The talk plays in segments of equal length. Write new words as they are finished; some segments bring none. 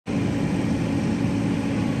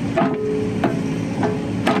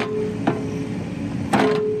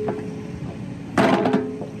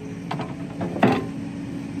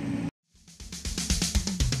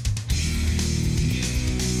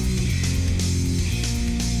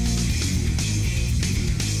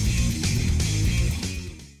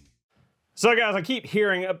So guys, I keep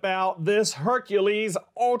hearing about this Hercules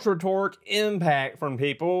Ultra Torque impact from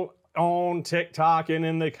people on TikTok and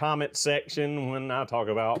in the comment section when I talk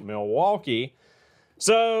about Milwaukee.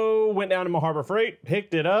 So went down to my Harbor Freight,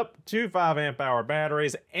 picked it up, 2 5-amp-hour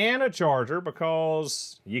batteries and a charger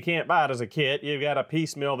because you can't buy it as a kit. You've got to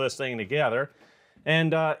piecemeal this thing together.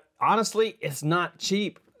 And honestly, it's not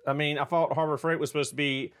cheap. I mean, I thought Harbor Freight was supposed to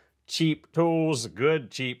be cheap tools, good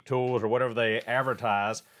cheap tools, or whatever they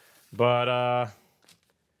advertise. But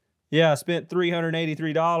yeah, I spent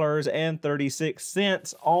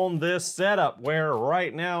 $383.36 on this setup, where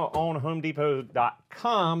right now on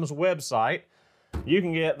HomeDepot.com's website, you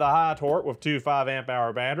can get the high torque with 2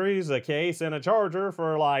 5-amp-hour batteries, a case, and a charger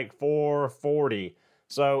for like $440.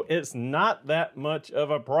 So it's not that much of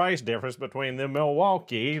a price difference between the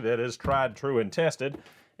Milwaukee that is tried, true, and tested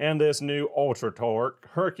and this new Ultra Torque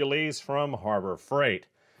Hercules from Harbor Freight.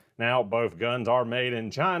 Now, both guns are made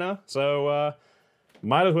in China, so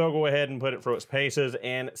might as well go ahead and put it through its paces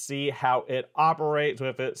and see how it operates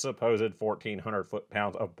with its supposed 1,400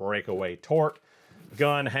 foot-pounds of breakaway torque.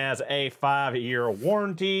 Gun has a 5-year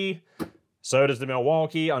warranty. So does the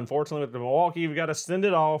Milwaukee. Unfortunately, with the Milwaukee, you've got to send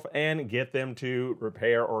it off and get them to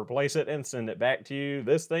repair or replace it and send it back to you.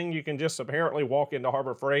 This thing, you can just apparently walk into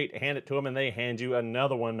Harbor Freight, hand it to them, and they hand you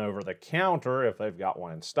another one over the counter if they've got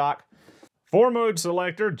one in stock. 4-mode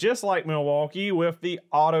selector, just like Milwaukee, with the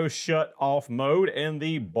auto shut-off mode and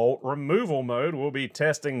the bolt removal mode. We'll be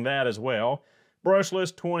testing that as well.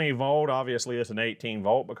 Brushless 20 volt, obviously it's an 18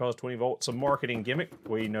 volt because 20 volt's a marketing gimmick.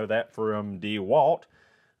 We know that from DeWalt.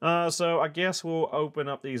 So I guess we'll open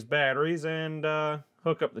up these batteries and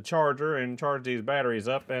hook up the charger and charge these batteries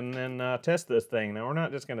up and then test this thing. Now, we're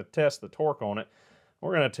not just going to test the torque on it.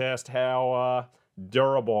 We're going to test how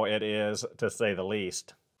durable it is, to say the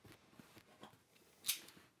least.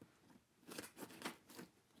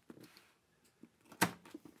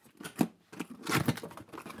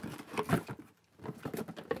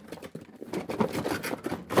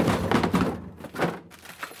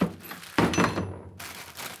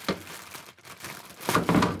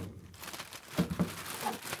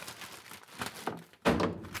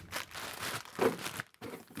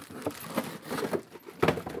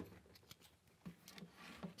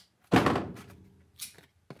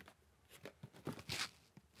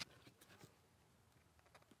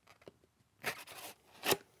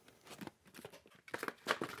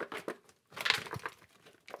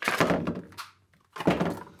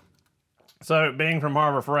 So, being from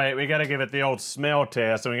Harbor Freight, we got to give it the old smell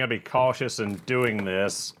test, and we got to be cautious in doing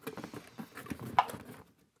this.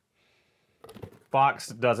 Box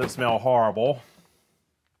doesn't smell horrible,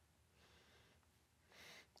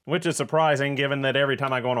 which is surprising given that every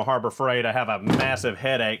time I go on a Harbor Freight, I have a massive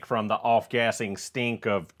headache from the off-gassing stink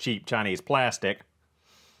of cheap Chinese plastic.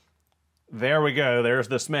 There we go. There's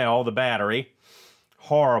the smell, the battery.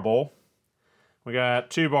 Horrible. We got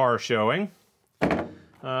 2 bars showing.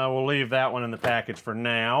 We'll leave that one in the package for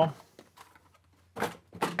now.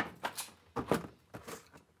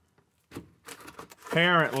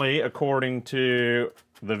 Apparently, according to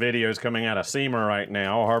the videos coming out of SEMA right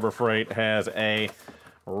now, Harbor Freight has a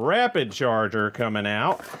rapid charger coming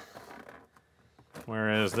out,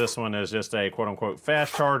 whereas this one is just a quote-unquote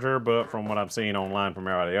fast charger, but from what I've seen online from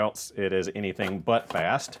everybody else, it is anything but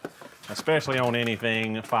fast, especially on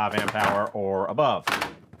anything 5-amp-hour or above.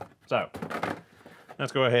 So,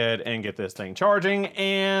 let's go ahead and get this thing charging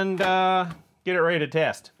and get it ready to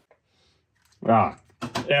test.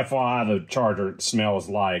 FYI, the charger smells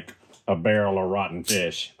like a barrel of rotten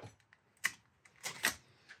fish.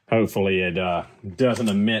 Hopefully it doesn't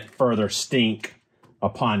emit further stink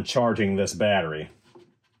upon charging this battery.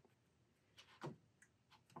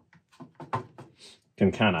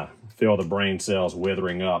 Can kind of feel the brain cells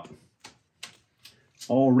withering up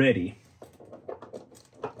already.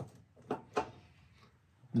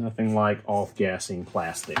 Nothing like off-gassing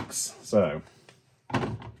plastics. So,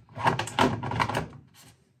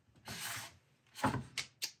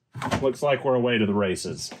 looks like we're away to the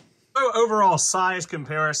races. So, overall size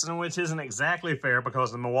comparison, which isn't exactly fair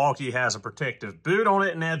because the Milwaukee has a protective boot on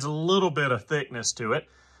it and adds a little bit of thickness to it.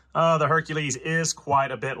 The Hercules is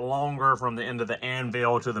quite a bit longer from the end of the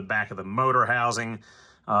anvil to the back of the motor housing.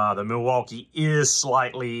 The Milwaukee is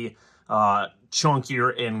slightly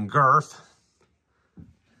chunkier in girth.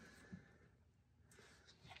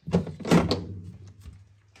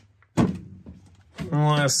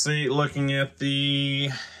 Let's see, looking at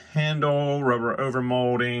the handle, rubber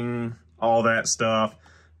overmolding, all that stuff.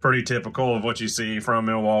 Pretty typical of what you see from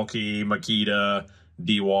Milwaukee, Makita,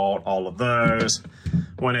 DeWalt, all of those.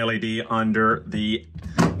 One LED under the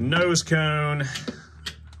nose cone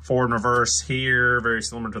forward and reverse here, very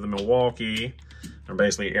similar to the Milwaukee, or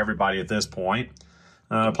basically everybody at this point.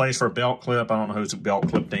 Place for a belt clip. I don't know who's belt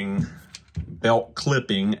clipping a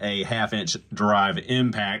 1/2-inch drive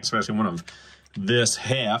impact, especially one of this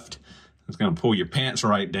heft. It's going to pull your pants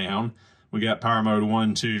right down. We got power mode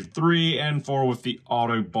 1, 2, 3, and 4 with the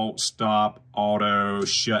auto bolt stop, auto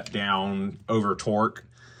shutdown over torque.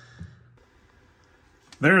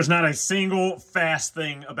 There is not a single fast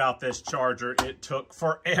thing about this charger. It took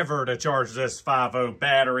forever to charge this 5.0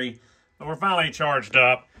 battery, but we're finally charged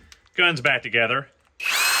up. Gun's back together.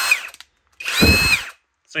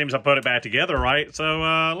 Seems I put it back together right.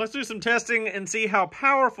 So let's do some testing and see how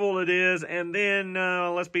powerful it is, and then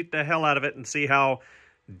let's beat the hell out of it and see how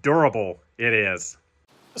durable it is.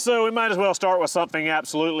 So we might as well start with something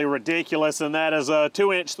absolutely ridiculous, and that is a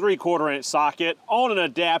 2-inch 3/4-inch socket on an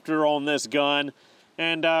adapter on this gun.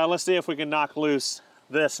 And let's see if we can knock loose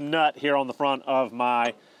this nut here on the front of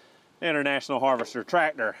my International Harvester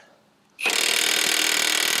tractor.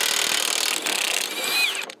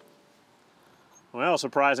 Well,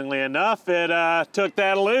 surprisingly enough, it took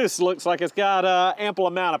that loose. Looks like it's got an ample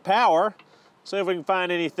amount of power. See if we can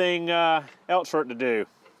find anything else for it to do.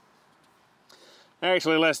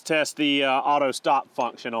 Actually, let's test the auto stop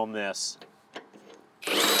function on this.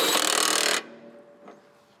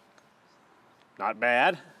 Not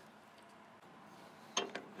bad.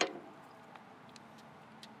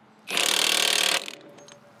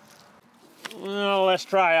 Well, let's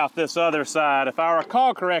try out this other side. If I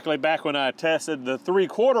recall correctly, back when I tested the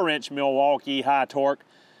 3/4-inch Milwaukee high torque,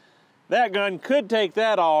 that gun could take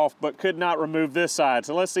that off, but could not remove this side.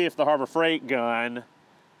 So let's see if the Harbor Freight gun,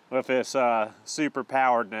 with its super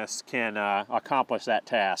poweredness, can accomplish that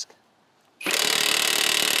task.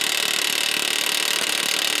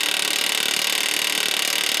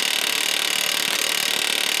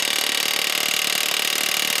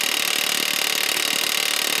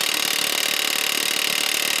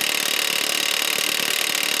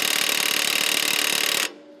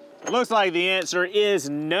 Looks like the answer is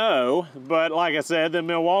no, but like I said, the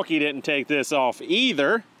Milwaukee didn't take this off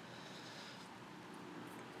either.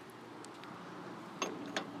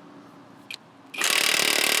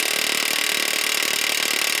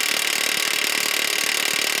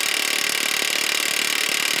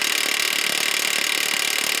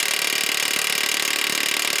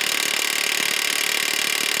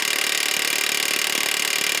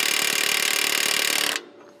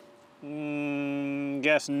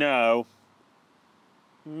 Guess no.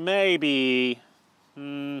 Maybe.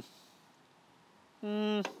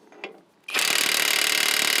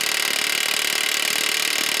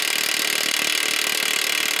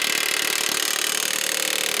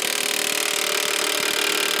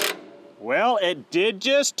 Well, it did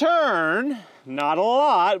just turn. Not a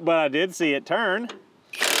lot, but I did see it turn.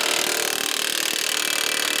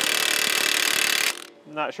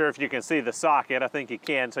 I'm not sure if you can see the socket. I think you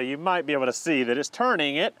can, so you might be able to see that it's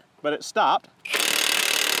turning it, but it stopped.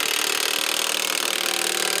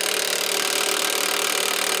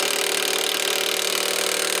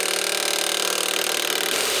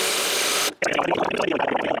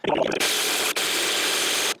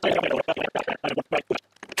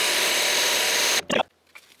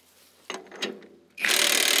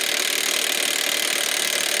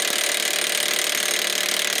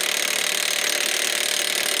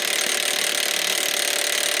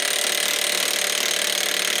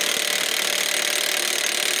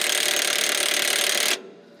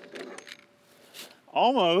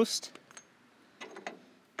 Almost.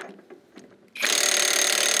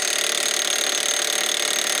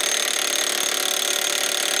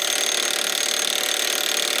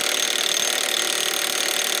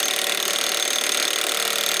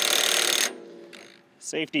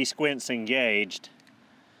 Safety squints engaged.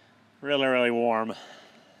 Really, really warm.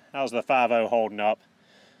 How's the 5.0 holding up?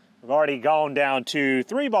 We've already gone down to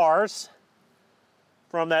 3 bars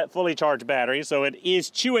from that fully charged battery, so it is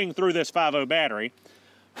chewing through this 5.0 battery.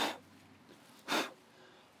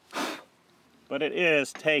 But it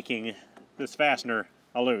is taking this fastener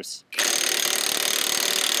loose.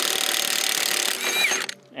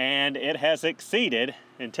 And it has succeeded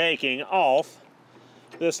in taking off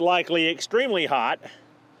this likely extremely hot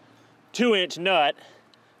 2-inch nut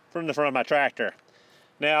from the front of my tractor.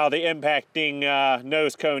 Now the impacting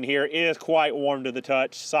nose cone here is quite warm to the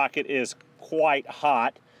touch. Socket is quite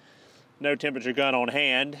hot. No temperature gun on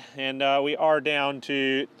hand, and we are down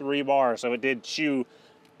to 3 bars, so it did chew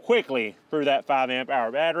quickly through that 5 amp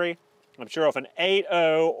hour battery. I'm sure if an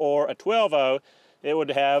 8.0 or a 12.0, it would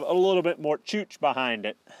have a little bit more chooch behind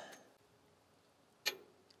it.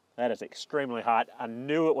 That is extremely hot. I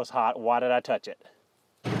knew it was hot. Why did I touch it?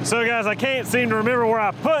 So guys, I can't seem to remember where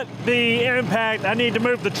I put the impact. I need to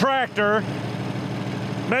move the tractor.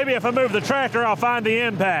 Maybe if I move the tractor, I'll find the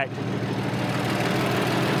impact.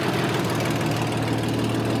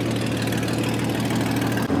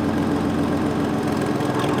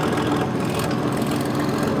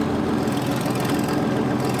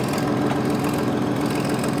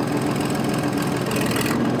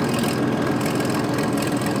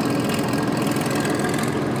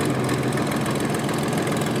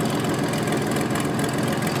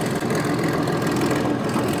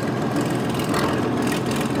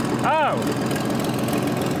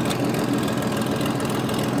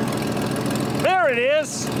 There it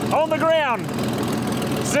is, on the ground.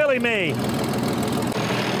 Silly me.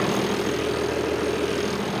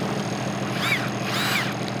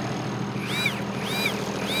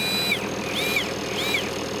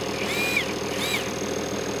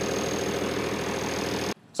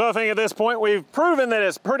 So I think at this point we've proven that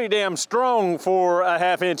it's pretty damn strong for a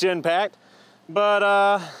 1/2-inch impact,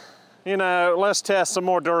 but you know, let's test some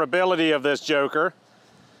more durability of this joker.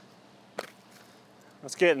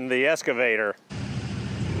 Let's get in the excavator.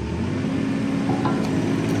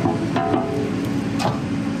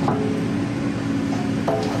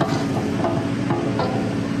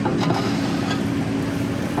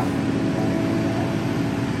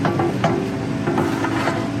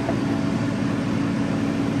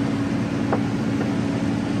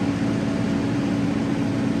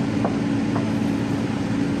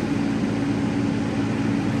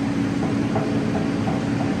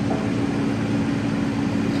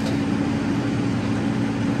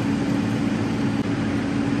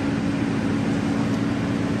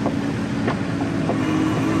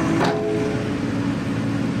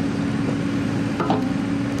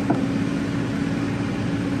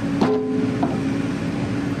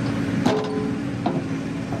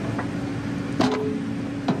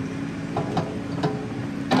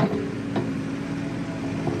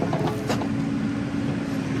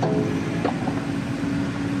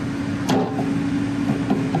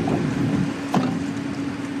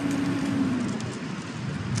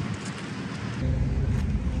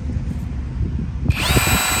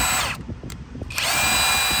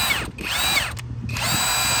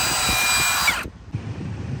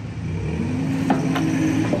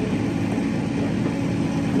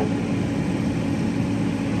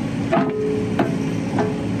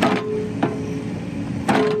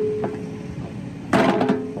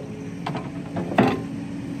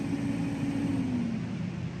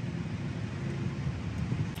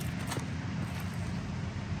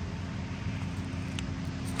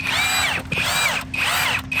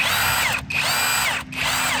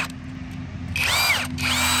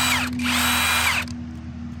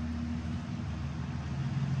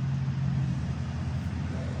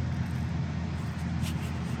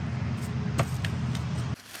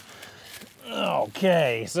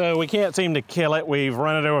 Okay, so we can't seem to kill it. We've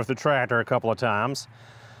run it over with the tractor a couple of times.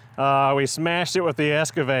 We smashed it with the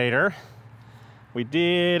excavator. We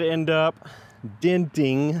did end up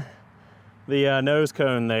denting the nose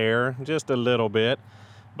cone there just a little bit,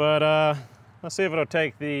 but let's see if it'll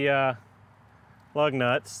take the lug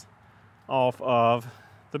nuts off of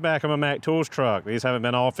the back of my Mac Tools truck. These haven't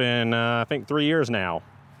been off in I think 3 years now.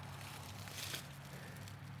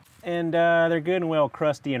 And they're good and well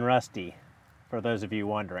crusty and rusty, for those of you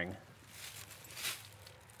wondering.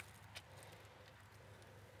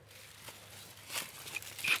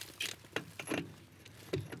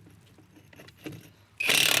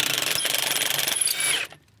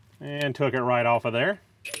 And took it right off of there.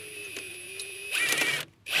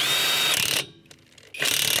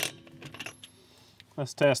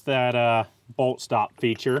 Let's test that bolt stop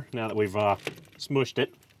feature now that we've smushed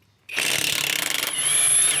it.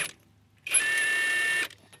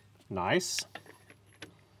 Nice.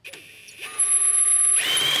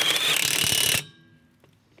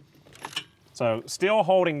 So still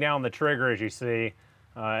holding down the trigger, as you see.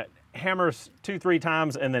 Hammers 2-3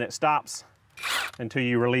 times and then it stops until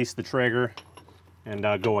you release the trigger and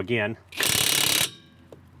go again.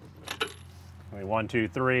 1, 2,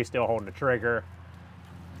 3, still holding the trigger.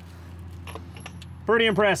 Pretty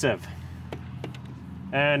impressive.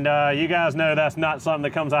 And you guys know that's not something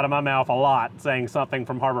that comes out of my mouth a lot, saying something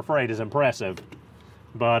from Harbor Freight is impressive.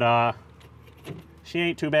 But she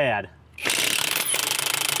ain't too bad.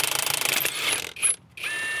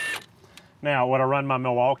 Now, would I run my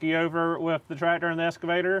Milwaukee over with the tractor and the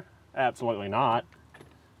excavator? Absolutely not.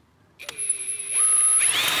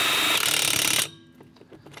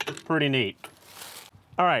 Pretty neat.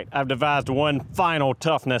 All right, I've devised one final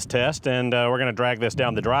toughness test, and we're gonna drag this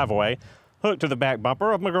down the driveway, hooked to the back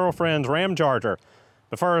bumper of my girlfriend's Ram Charger.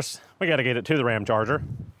 But first, we got to get it to the RAM charger.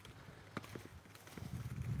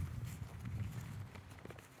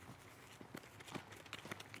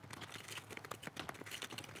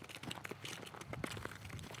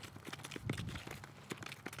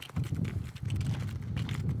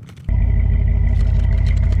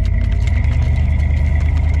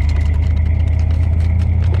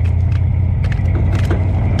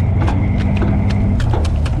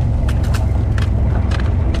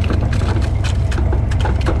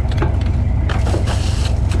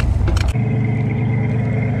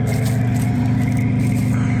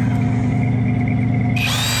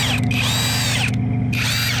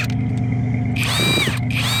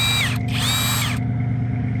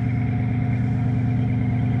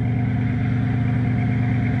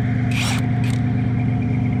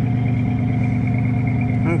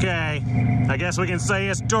 Okay, I guess we can say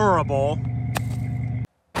it's durable.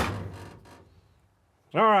 All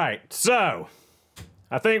right, so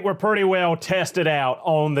I think we're pretty well tested out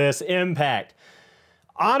on this impact.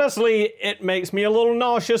 Honestly, it makes me a little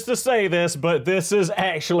nauseous to say this, but this is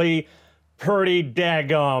actually pretty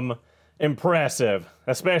daggum impressive,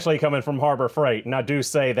 especially coming from Harbor Freight. And I do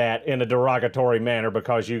say that in a derogatory manner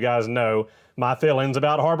because you guys know my feelings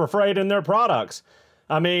about Harbor Freight and their products.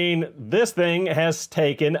 I mean, this thing has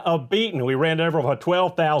taken a beating. We ran it over with a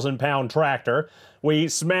 12,000-pound tractor. We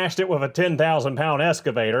smashed it with a 10,000-pound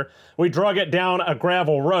excavator. We drug it down a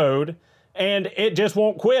gravel road, and it just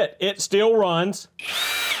won't quit. It still runs.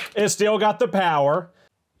 It's still got the power.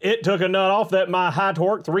 It took a nut off that my high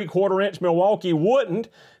torque 3/4 inch Milwaukee wouldn't.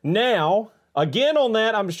 Now, again on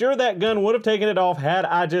that, I'm sure that gun would have taken it off had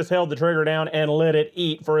I just held the trigger down and let it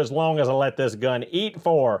eat for as long as I let this gun eat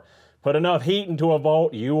for. Put enough heat into a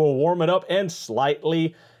Volt, you will warm it up and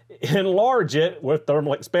slightly enlarge it with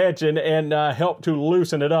thermal expansion and help to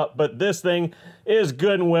loosen it up. But this thing is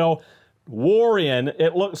good and well wore in.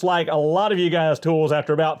 It looks like a lot of you guys' tools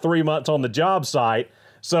after about 3 months on the job site.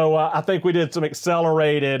 So I think we did some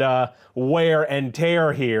accelerated wear and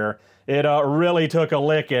tear here. It really took a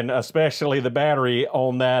licking, especially the battery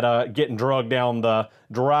on that getting drugged down the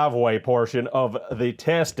driveway portion of the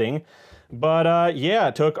testing. But yeah,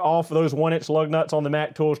 it took off those 1-inch lug nuts on the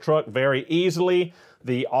Mac Tools truck very easily.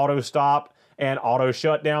 The auto stop and auto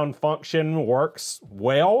shutdown function works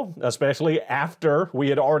well, especially after we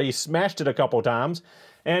had already smashed it a couple times.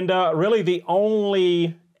 And really the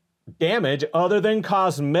only damage other than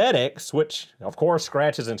cosmetics, which of course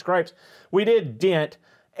scratches and scrapes, we did dent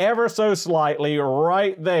ever so slightly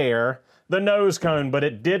right there the nose cone, but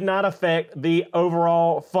it did not affect the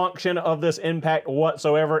overall function of this impact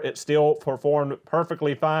whatsoever. It still performed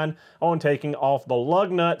perfectly fine on taking off the lug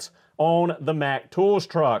nuts on the Mac Tools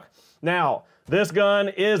truck. Now, this gun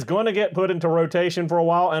is going to get put into rotation for a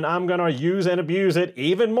while, and I'm going to use and abuse it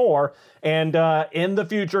even more, and in the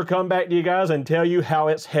future come back to you guys and tell you how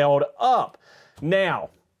it's held up.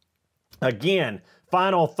 Now, again,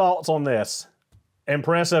 final thoughts on this.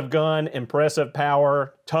 Impressive gun, impressive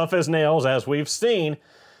power, tough as nails as we've seen.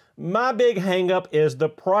 My big hangup is the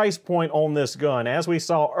price point on this gun. As we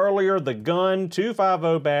saw earlier, the gun,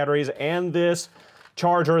 250 batteries, and this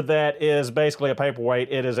charger that is basically a paperweight.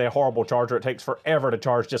 It is a horrible charger. It takes forever to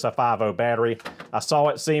charge just a 50 battery. I saw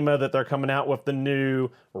at SEMA that they're coming out with the new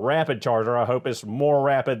rapid charger. I hope it's more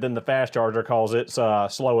rapid than the fast charger because it's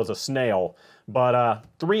slow as a snail. But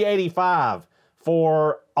 $385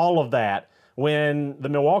 for all of that, when the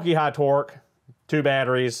Milwaukee High Torque, 2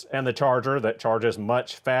 batteries, and the charger that charges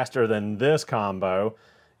much faster than this combo,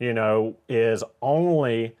 you know, is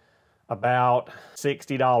only about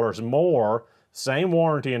 $60 more. Same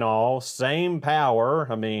warranty and all, same power.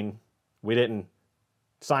 I mean, we didn't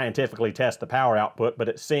scientifically test the power output, but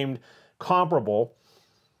it seemed comparable.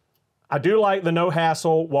 I do like the no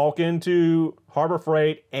hassle, walk into Harbor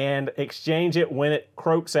Freight and exchange it when it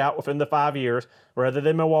croaks out within the 5 years, rather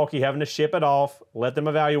than Milwaukee having to ship it off, let them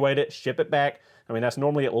evaluate it, ship it back. I mean, that's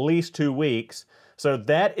normally at least 2 weeks. So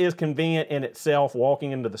that is convenient in itself,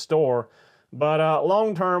 walking into the store. But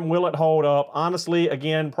long term, will it hold up? Honestly,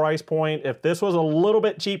 again, price point, if this was a little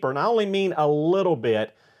bit cheaper, and I only mean a little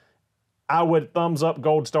bit, I would thumbs up,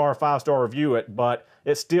 gold star, 5-star review it, but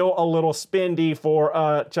it's still a little spendy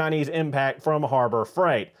for Chinese impact from Harbor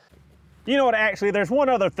Freight. You know what, actually, there's one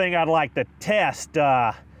other thing I'd like to test.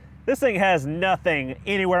 This thing has nothing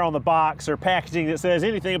anywhere on the box or packaging that says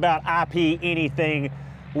anything about IP, anything,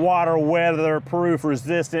 water, weatherproof,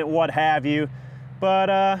 resistant, what have you.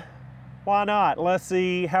 But why not? Let's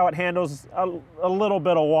see how it handles a little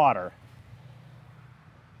bit of water.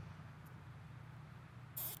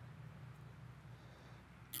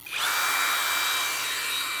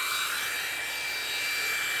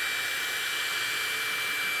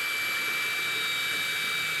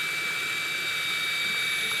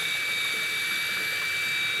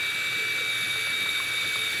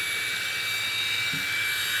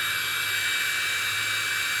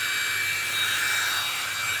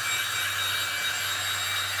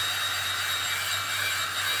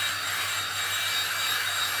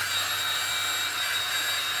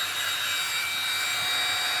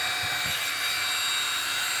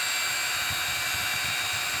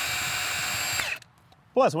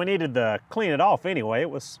 Plus, we needed to clean it off anyway. It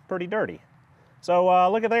was pretty dirty. So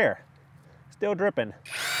look at there, still dripping.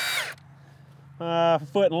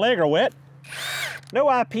 Foot and leg are wet. No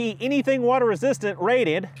IP anything water resistant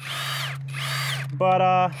rated, but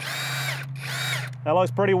that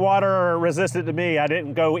looks pretty water resistant to me. I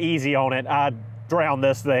didn't go easy on it. I drowned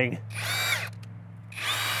this thing.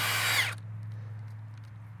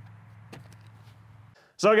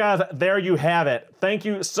 So guys, there you have it. Thank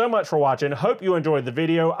you so much for watching. Hope you enjoyed the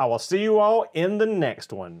video. I will see you all in the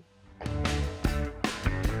next one.